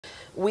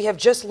We have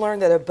just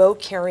learned that a boat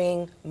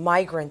carrying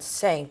migrants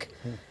sank,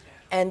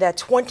 and that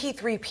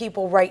 23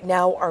 people right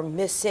now are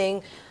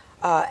missing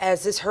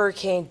as this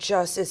hurricane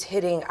just is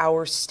hitting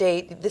our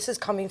state. This is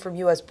coming from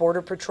U.S.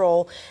 Border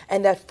Patrol,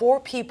 and that 4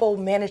 people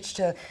managed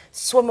to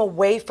swim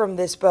away from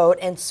this boat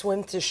and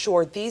swim to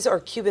shore. These are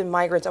Cuban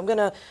migrants. I'm going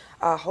to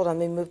hold on,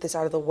 let me move this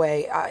out of the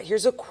way.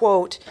 Here's a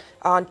quote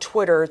on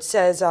Twitter. It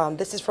says,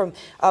 this is from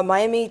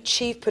Miami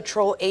Chief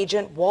Patrol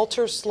Agent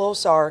Walter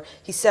Slosar.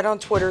 He said on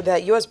Twitter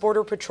that U.S.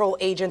 Border Patrol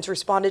agents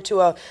responded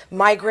to a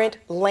migrant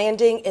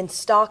landing in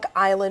Stock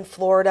Island,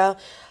 Florida.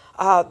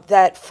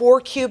 That 4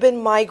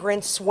 Cuban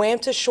migrants swam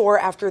to shore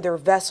after their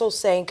vessel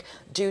sank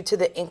due to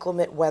the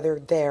inclement weather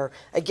there.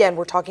 Again,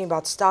 we're talking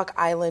about Stock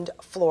Island,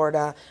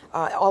 Florida.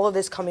 All of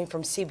this coming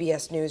from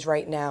CBS News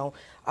right now.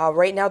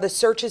 Right now, the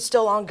search is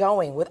still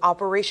ongoing with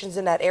operations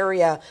in that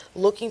area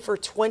looking for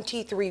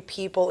 23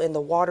 people in the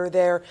water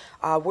there.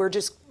 We're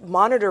just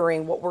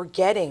monitoring what we're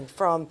getting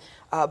from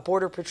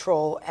Border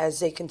Patrol as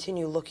they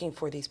continue looking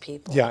for these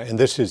people. Yeah, and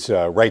this is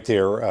right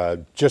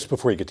there just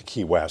before you get to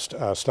Key West,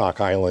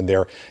 Stock Island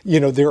there. You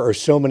know, there are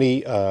so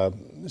many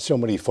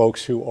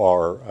folks who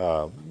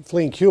are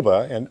fleeing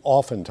Cuba, and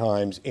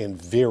oftentimes in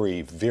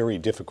very, very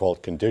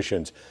difficult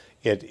conditions.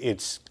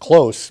 It's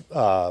close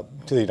to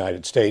the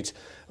United States,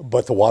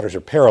 but the waters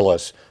are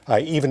perilous,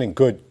 even in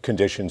good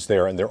conditions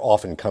there, and they're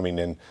often coming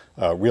in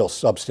real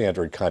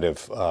substandard kind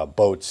of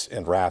boats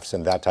and rafts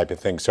and that type of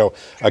thing. So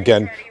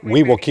again,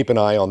 we will keep an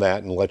eye on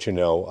that and let you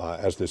know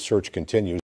as the search continues.